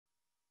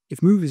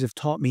If movies have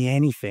taught me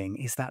anything,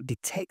 it's that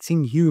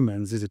detecting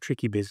humans is a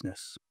tricky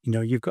business. You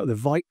know, you've got the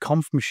Voight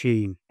Conf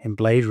machine in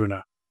Blade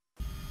Runner.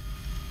 I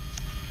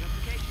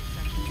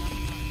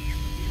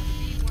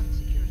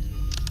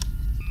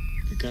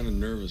get kind of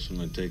nervous when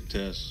I take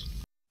tests.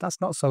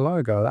 That's not so long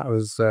ago. That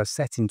was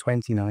set in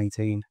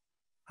 2019.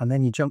 And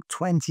then you jump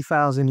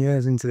 20,000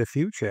 years into the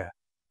future,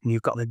 and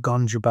you've got the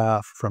Gonja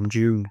Bath from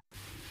June.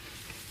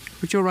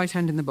 Put your right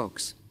hand in the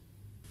box.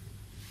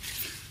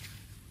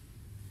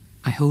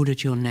 I hold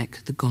at your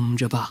neck the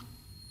Gonjaba.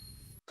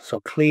 So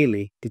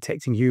clearly,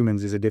 detecting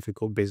humans is a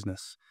difficult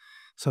business.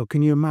 So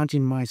can you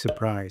imagine my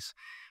surprise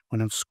when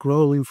I'm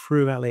scrolling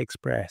through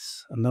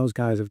AliExpress, and those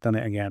guys have done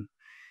it again.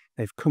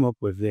 They've come up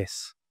with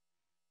this.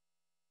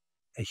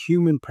 A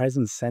human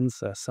presence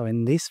sensor. So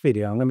in this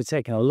video, I'm going to be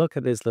taking a look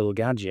at this little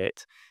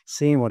gadget,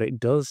 seeing what it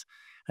does,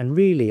 and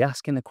really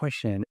asking the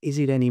question, is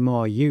it any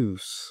more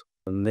use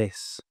than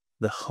this?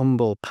 The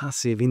humble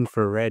passive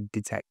infrared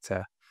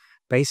detector.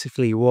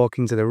 Basically, you walk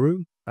into the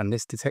room and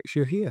this detects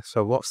you here.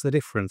 So what's the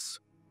difference?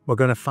 We're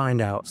going to find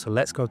out. So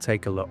let's go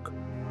take a look.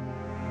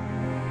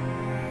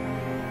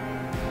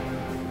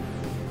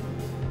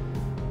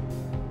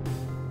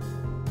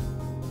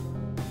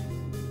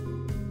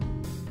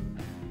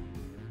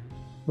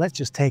 Let's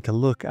just take a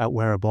look at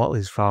where a bottle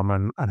is from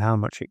and how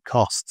much it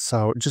costs.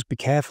 So just be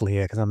careful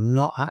here because I'm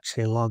not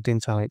actually logged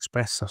into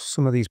AliExpress. So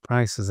some of these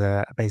prices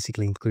are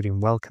basically including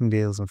welcome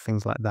deals and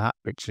things like that,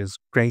 which is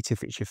great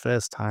if it's your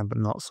first time, but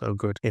not so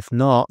good if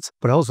not.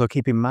 But also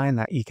keep in mind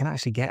that you can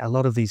actually get a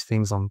lot of these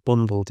things on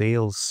bundle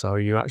deals. So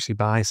you actually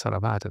buy sort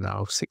of, I don't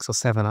know, 6 or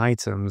 7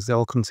 items. They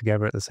all come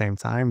together at the same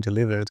time,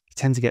 delivered. You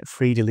tend to get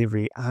free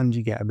delivery and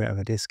you get a bit of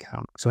a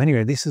discount. So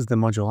anyway, this is the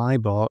module I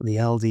bought, the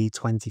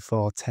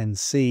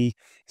LD2410C.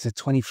 It's a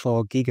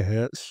 24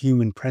 gigahertz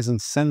human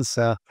presence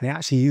sensor, and it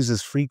actually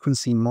uses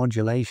frequency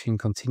modulation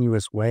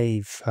continuous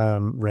wave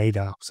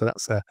radar. So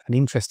that's an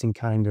interesting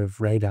kind of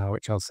radar,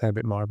 which I'll say a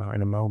bit more about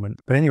in a moment.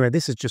 But anyway,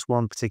 this is just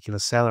one particular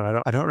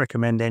seller. I don't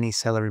recommend any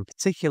seller in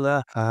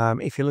particular.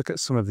 If you look at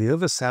some of the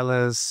other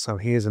sellers, so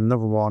here's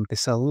another one. They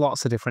sell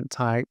lots of different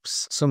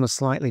types. Some are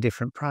slightly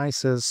different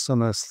prices,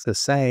 some are the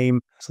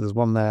same. So there's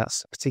one there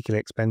that's particularly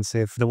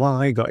expensive. The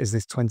one I got is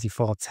this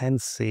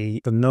 2410C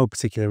for no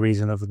particular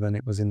reason other than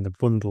it was in the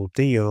bundle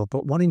deal.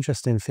 But one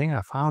interesting thing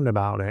I found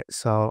about it,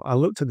 so I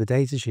looked at the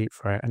datasheet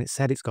for it and it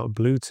said it's got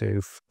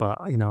Bluetooth, but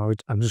you know,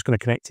 I'm just going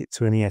to connect it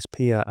to an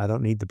ESP. I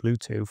don't need the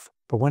Bluetooth.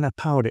 But when I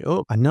powered it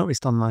up, I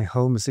noticed on my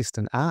Home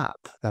Assistant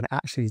app that it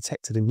actually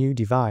detected a new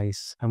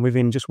device. And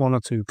within just 1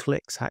 or 2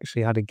 clicks, I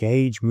actually had a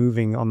gauge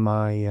moving on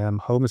my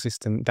Home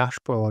Assistant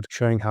dashboard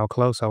showing how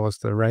close I was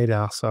to the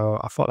radar. So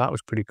I thought that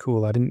was pretty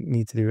cool. I didn't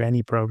need to do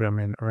any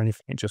programming or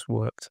anything. It just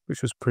worked,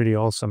 which was pretty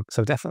awesome.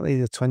 So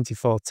definitely the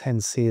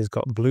 2410C has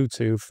got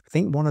Bluetooth. I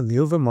think one of the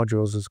other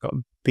modules has got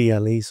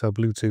BLE, so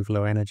Bluetooth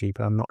Low Energy,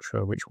 but I'm not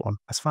sure which one.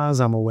 As far as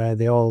I'm aware,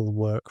 they all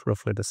work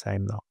roughly the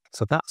same though.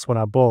 So that's what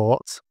I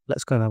bought.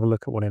 Let's go and have a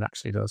look at what it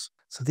actually does.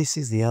 So this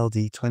is the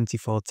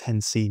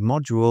LD2410C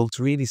module. It's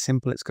really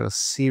simple. It's got a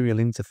serial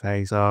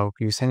interface. So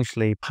you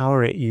essentially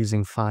power it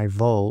using 5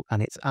 volt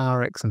and it's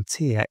RX and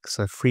TX,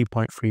 so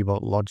 3.3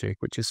 volt logic,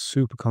 which is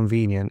super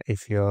convenient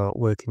if you're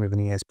working with an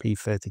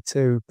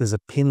ESP32. There's a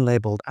pin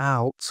labeled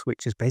out,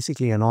 which is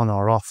basically an on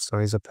or off. So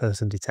is a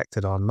person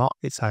detected or not?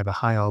 It's either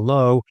high or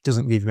low. It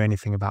doesn't give you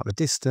anything about the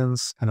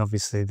distance. And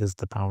obviously there's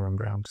the power and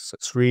ground. So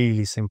it's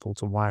really simple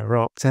to wire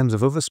up. In terms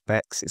of other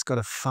specs, it's got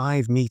a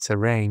 5-meter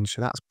range.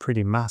 So that's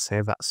pretty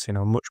massive. That's, you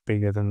know, much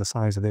bigger than the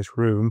size of this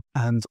room.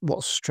 And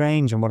what's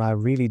strange and what I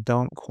really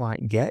don't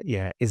quite get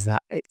yet is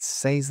that it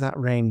says that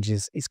range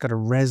is, it's got a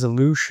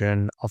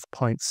resolution of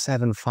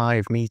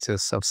 0.75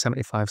 meters, so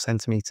 75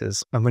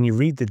 centimeters. And when you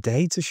read the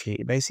data sheet,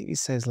 it basically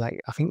says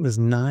like, I think there's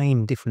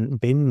 9 different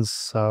bins.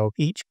 So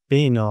each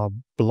bin or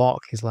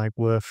block is like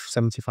worth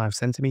 75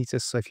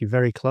 centimeters. So if you're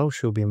very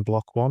close, you'll be in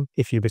block 1.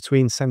 If you're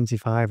between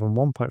 75 and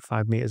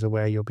 1.5 meters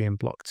away, you'll be in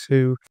block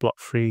 2, block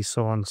 3,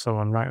 so on,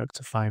 right up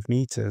to 5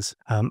 meters.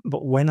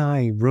 But when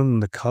I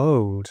run the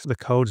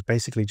code's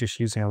basically just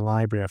using a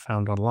library I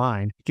found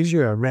online. It gives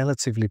you a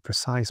relatively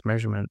precise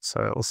measurement.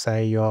 So it'll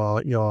say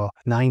you're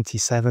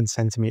 97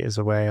 centimeters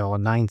away or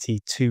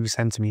 92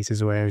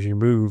 centimeters away as you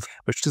move,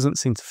 which doesn't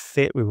seem to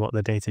fit with what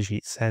the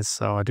datasheet says.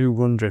 So I do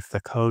wonder if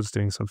the code's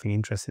doing something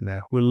interesting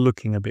there. We're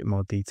looking a bit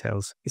more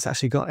details. It's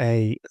actually got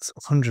a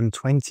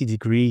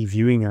 120-degree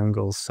viewing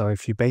angle. So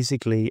if you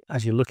basically,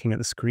 as you're looking at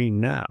the screen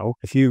now,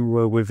 if you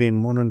were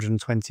within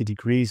 120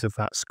 degrees of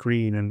that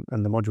screen and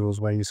the modules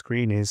where your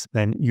screen is,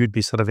 then you'd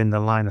be sort of in the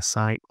line of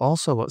sight.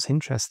 Also, what's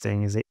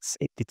interesting is it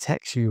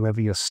detects you whether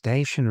you're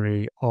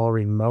stationary or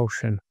in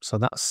motion. So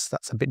that's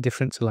a bit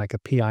different to like a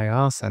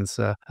PIR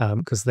sensor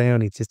because they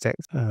only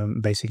detect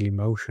basically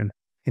motion.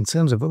 In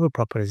terms of other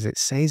properties, it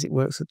says it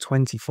works at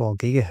 24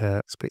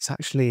 gigahertz, but it's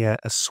actually a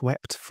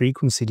swept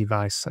frequency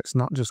device. So it's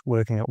not just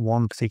working at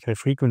one particular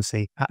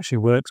frequency. It actually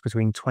works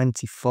between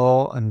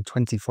 24 and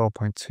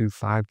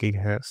 24.25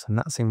 gigahertz, and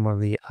that's in one of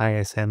the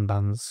ISM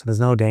bands. So there's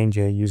no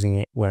danger using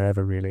it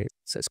wherever really.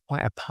 So it's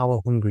quite a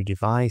power-hungry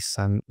device,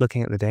 and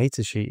looking at the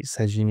datasheet, it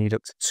says you need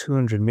up to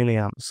 200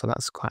 milliamps, so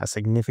that's quite a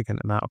significant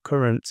amount of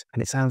current,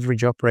 and its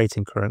average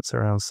operating current's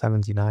around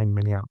 79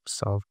 milliamps,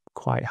 so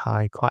quite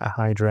high, quite a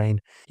high drain.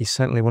 You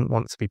certainly wouldn't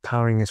want to be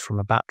powering this from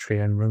a battery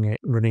and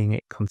running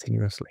it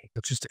continuously.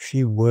 But just a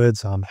few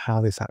words on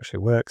how this actually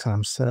works, and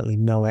I'm certainly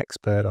no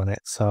expert on it,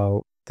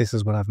 so this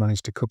is what I've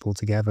managed to couple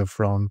together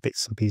from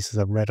bits and pieces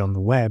I've read on the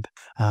web.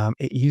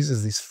 It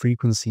uses this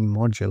frequency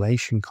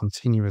modulation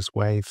continuous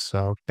wave.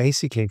 So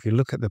basically, if you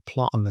look at the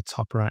plot on the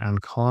top right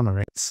hand corner,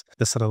 it's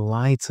the sort of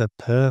lighter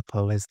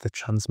purple is the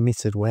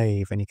transmitted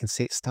wave, and you can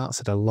see it starts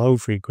at a low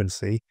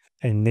frequency.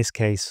 In this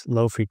case,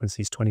 low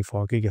frequency is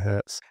 24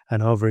 gigahertz,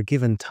 and over a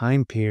given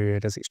time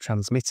period, as it's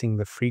transmitting,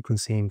 the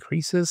frequency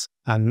increases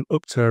and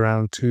up to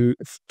around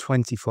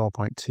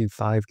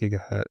 24.25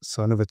 gigahertz,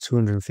 so another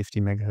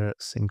 250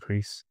 megahertz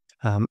increase.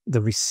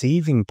 The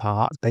receiving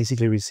part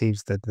basically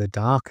receives the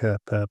darker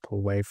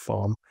purple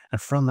waveform, and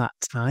from that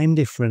time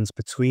difference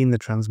between the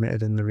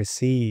transmitted and the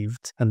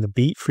received and the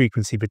beat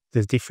frequency, but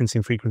the difference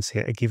in frequency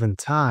at a given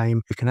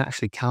time, you can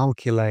actually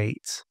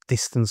calculate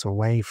distance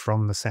away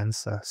from the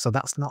sensor. So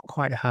that's not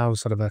quite how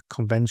sort of a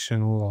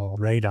conventional or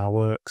radar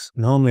works.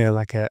 Normally,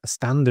 like a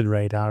standard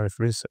radar, if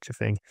there is such a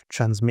thing,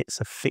 transmits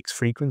a fixed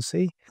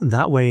frequency.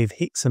 That wave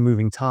hits a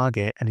moving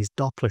target and is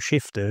Doppler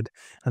shifted,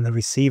 and the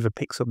receiver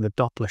picks up the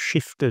Doppler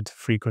shifted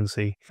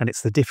frequency, and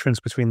it's the difference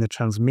between the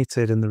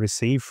transmitted and the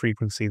received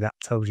frequency that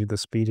tells you the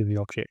speed of the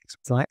object. It's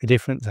slightly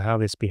different to how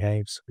this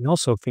behaves. And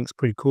also think's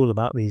pretty cool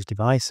about these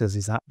devices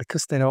is that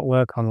because they don't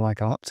work on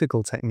like an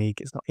optical technique,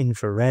 it's not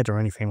infrared or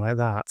anything like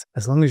that.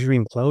 As long as your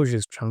enclosure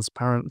is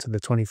transparent to the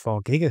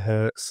 24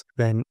 gigahertz,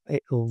 then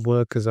it'll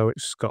work as though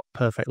it's got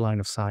perfect line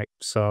of sight.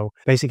 So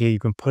basically you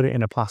can put it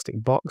in a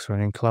plastic box or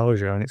an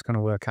enclosure and it's going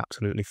to work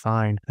absolutely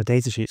fine. The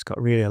datasheet's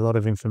got really a lot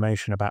of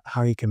information about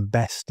how you can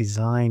best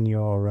design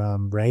your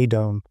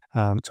radome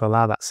to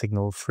allow that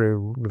signal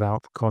through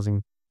without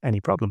causing any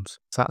problems.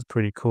 So that's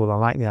pretty cool. I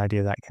like the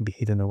idea that it can be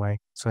hidden away.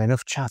 So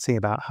enough chatting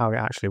about how it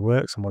actually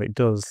works and what it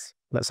does.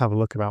 Let's have a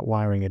look about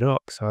wiring it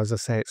up. So as I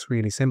say, it's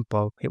really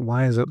simple. It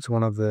wires up to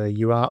one of the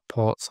UART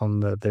ports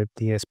on the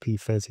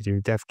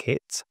ESP32 dev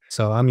kit.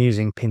 So I'm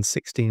using pins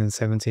 16 and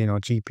 17,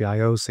 or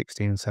GPIO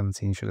 16 and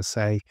 17, should I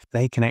say.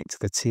 They connect to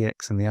the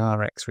TX and the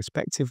RX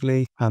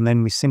respectively. And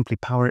then we simply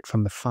power it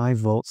from the 5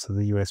 volts of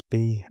the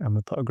USB and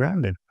we put a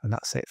ground in. And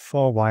that's it.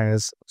 4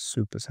 wires,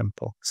 super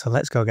simple. So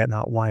let's go get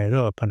that wired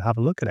up and have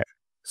a look at it.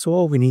 So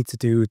all we need to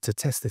do to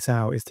test this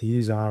out is to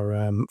use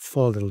our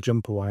 4 little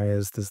jumper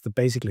wires. There's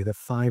basically the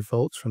 5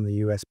 volts from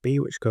the USB,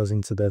 which goes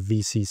into the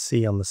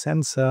VCC on the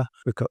sensor.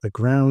 We've got the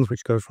ground,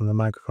 which goes from the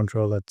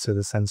microcontroller to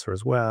the sensor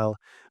as well.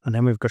 And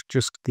then we've got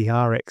just the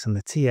RX and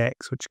the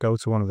TX, which go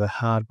to one of the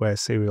hardware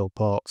serial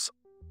ports.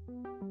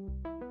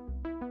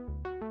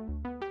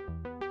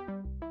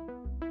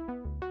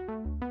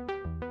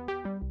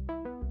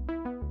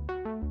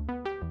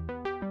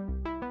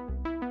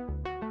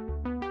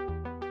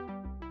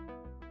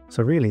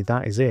 So really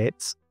that is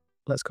it.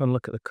 Let's go and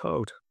look at the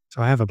code.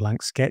 So I have a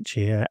blank sketch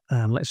here,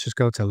 and let's just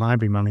go to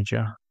Library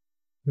Manager.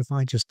 If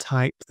I just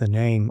type the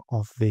name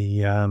of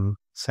the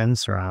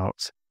sensor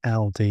out,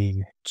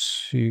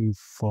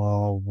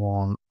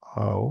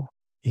 LD2410,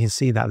 you can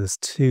see that there's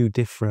 2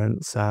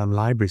 different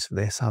libraries for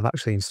this. I've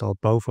actually installed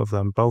both of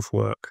them, both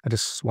work. I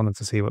just wanted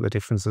to see what the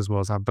differences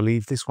was. I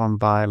believe this one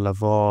by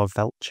Lavor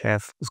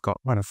Velchev has got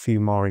quite a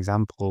few more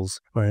examples,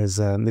 whereas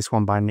this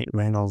one by Nick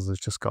Reynolds has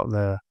just got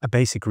a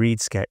basic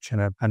read sketch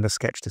and a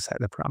sketch to set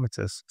the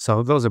parameters.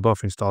 So those are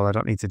both installed. I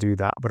don't need to do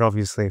that, but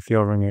obviously if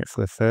you're running it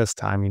for the first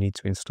time, you need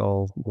to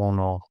install one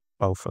or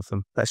both of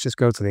them. Let's just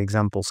go to the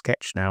example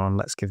sketch now and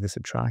let's give this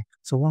a try.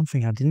 So one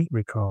thing I didn't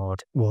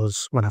record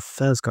was when I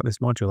first got this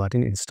module, I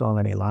didn't install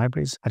any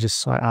libraries. I just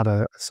saw it had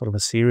a sort of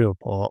a serial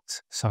port.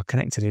 So I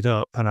connected it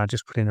up and I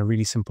just put in a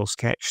really simple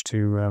sketch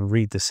to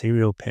read the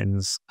serial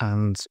pins,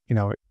 and you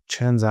know, it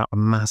churns out a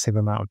massive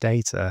amount of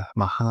data.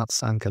 My heart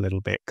sank a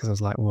little bit because I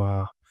was like,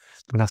 wow, I'm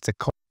gonna have to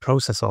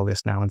process all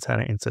this now and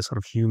turn it into sort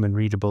of human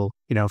readable,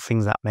 you know,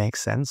 things that make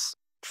sense.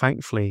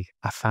 Thankfully,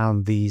 I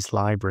found these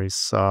libraries,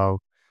 so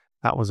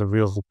that was a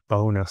real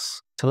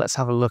bonus. So let's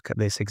have a look at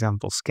this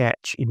example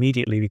sketch.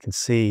 Immediately we can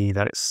see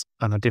that it's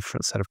on a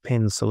different set of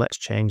pins, so let's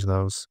change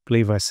those. I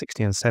believe we're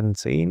 16 and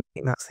 17. I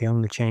think that's the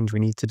only change we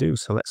need to do,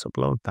 so let's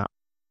upload that.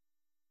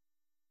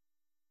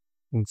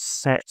 And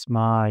set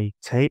my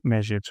tape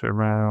measure to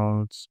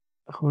around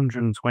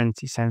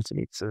 120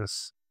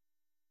 centimeters.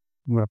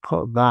 I'm going to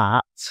put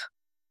that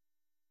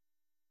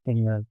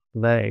in the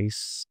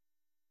place.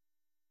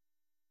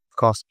 Of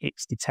course,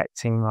 it's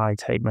detecting my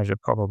tape measure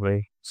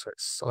probably, so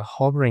it's sort of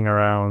hovering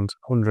around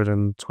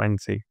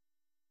 120,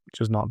 which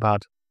is not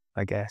bad,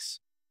 I guess.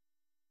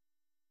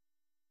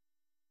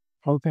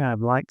 One thing I'd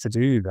like to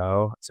do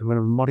though, is I'm going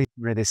to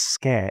modify this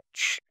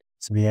sketch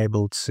to be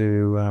able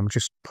to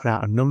just put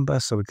out a number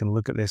so we can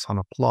look at this on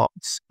a plot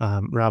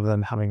rather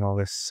than having all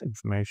this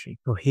information.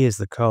 So here's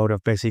the code.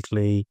 I've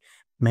basically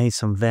made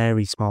some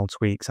very small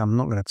tweaks. I'm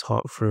not going to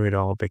talk through it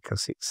all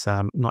because it's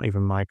not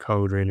even my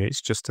code really.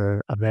 It's just a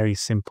very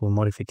simple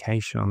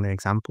modification on the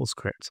example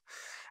script.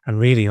 And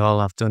really all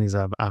I've done is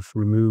I've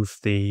removed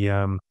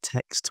the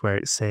text where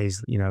it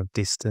says, you know,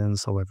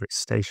 distance or whether it's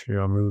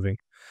stationary or moving.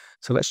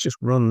 So let's just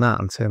run that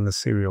and turn the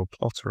serial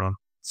plotter on.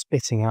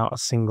 Spitting out a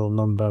single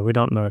number. We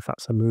don't know if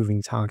that's a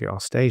moving target or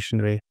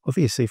stationary.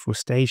 Obviously, if we're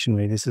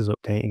stationary, this is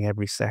updating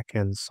every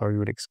second, so you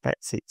would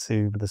expect it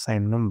to be the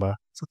same number.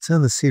 So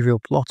turn the serial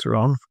plotter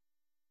on.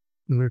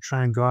 I'm going to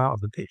try and go out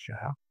of the picture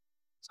now.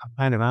 So I'm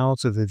kind of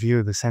out of the view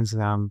of the sensor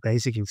now. I'm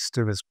basically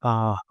stood as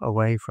far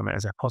away from it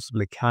as I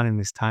possibly can in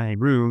this tiny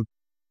room.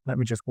 Let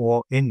me just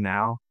walk in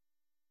now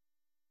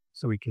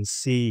so we can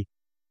see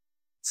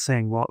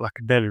saying what. I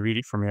could barely read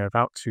it from here.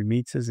 About 2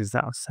 meters. Is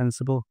that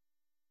sensible?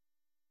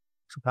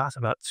 So that's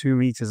about 2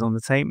 meters on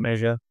the tape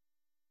measure.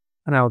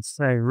 And I would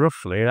say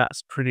roughly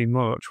that's pretty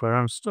much where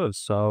I'm stood.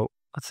 So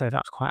I'd say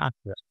that's quite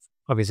accurate.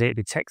 Obviously it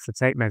detects the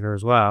tape measure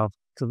as well.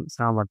 Doesn't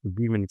sound like a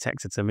human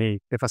detector to me.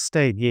 If I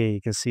stayed here, you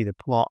can see the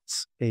plot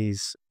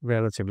is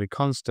relatively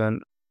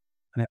constant.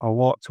 And if I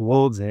walk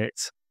towards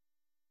it,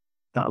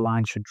 that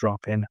line should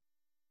drop in.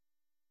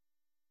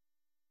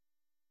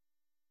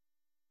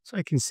 So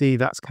you can see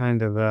that's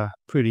kind of a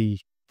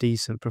pretty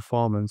decent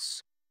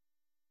performance.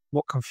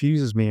 What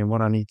confuses me and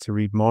what I need to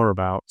read more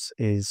about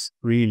is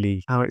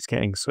really how it's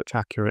getting such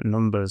accurate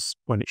numbers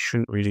when it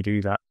shouldn't really do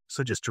that.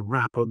 So just to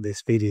wrap up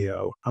this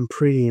video, I'm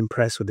pretty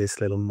impressed with this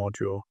little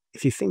module.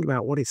 If you think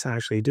about what it's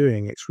actually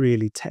doing, it's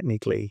really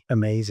technically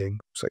amazing.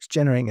 So it's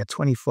generating a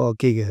 24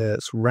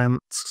 gigahertz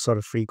ramped sort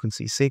of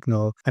frequency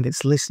signal, and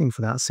it's listening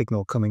for that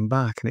signal coming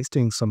back, and it's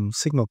doing some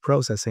signal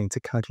processing to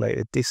calculate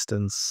a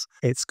distance.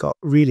 It's got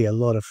really a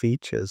lot of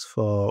features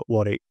for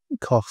what it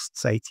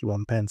costs,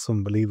 81 pence,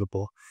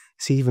 unbelievable.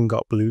 It's even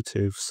got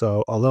Bluetooth,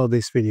 so although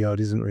this video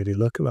doesn't really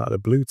look about the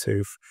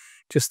Bluetooth,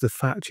 just the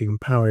fact you can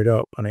power it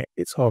up and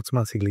it's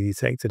automatically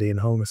detected in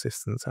Home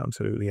Assistant is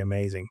absolutely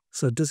amazing.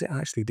 So does it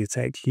actually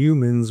detect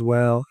humans?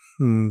 Well,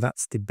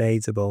 that's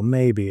debatable.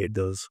 Maybe it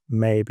does,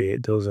 maybe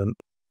it doesn't.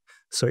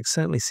 So it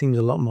certainly seems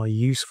a lot more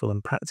useful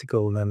and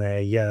practical than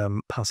a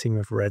passing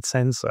infrared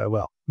sensor.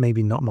 Well,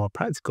 maybe not more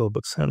practical,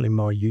 but certainly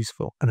more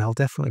useful. And I'll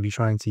definitely be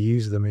trying to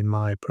use them in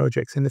my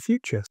projects in the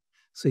future.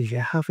 So if you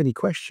have any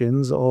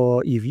questions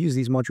or you've used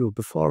these modules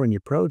before in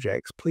your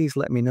projects, please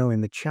let me know in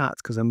the chat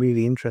because I'm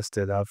really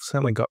interested. I've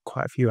certainly got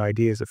quite a few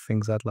ideas of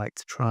things I'd like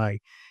to try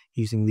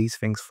using these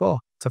things for.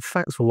 So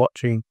thanks for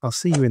watching. I'll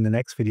see you in the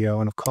next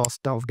video. And of course,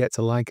 don't forget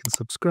to like and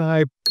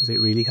subscribe because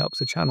it really helps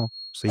the channel.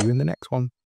 See you in the next one.